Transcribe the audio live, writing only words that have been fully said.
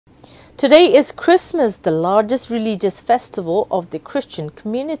Today is Christmas, the largest religious festival of the Christian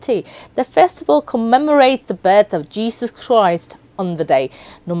community. The festival commemorates the birth of Jesus Christ on the day.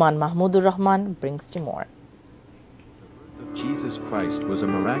 Numan Mahmudur Rahman brings you more. The birth of Jesus Christ was a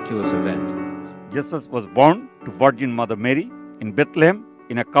miraculous event. Jesus was born to Virgin Mother Mary in Bethlehem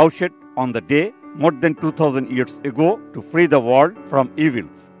in a cowshed on the day more than 2000 years ago to free the world from evils.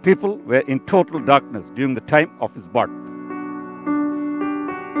 People were in total darkness during the time of his birth.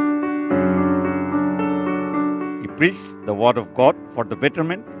 He preached the word of God for the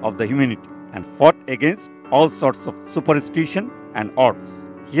betterment of the humanity and fought against all sorts of superstition and odds.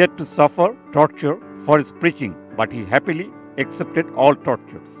 He had to suffer torture for his preaching, but he happily accepted all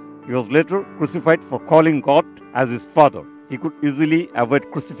tortures. He was later crucified for calling God as his Father. He could easily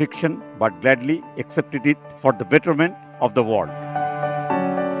avoid crucifixion, but gladly accepted it for the betterment of the world.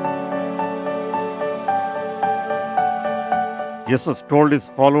 Jesus told his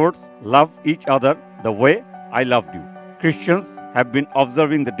followers, "Love each other the way I loved you." Christians have been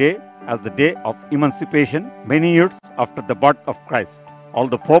observing the day as the day of emancipation many years after the birth of Christ. All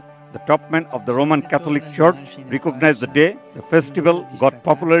the Pope, the top men of the Roman Catholic Church, recognized the day. The festival got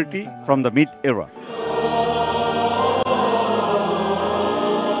popularity from the mid-era.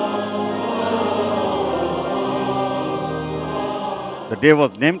 The day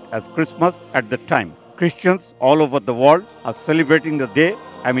was named as Christmas at the time. Christians all over the world are celebrating the day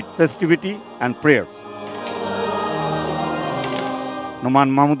amid festivity and prayers.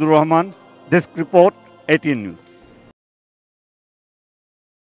 Numan Mahmudur Rahman, Desk Report, ATN News.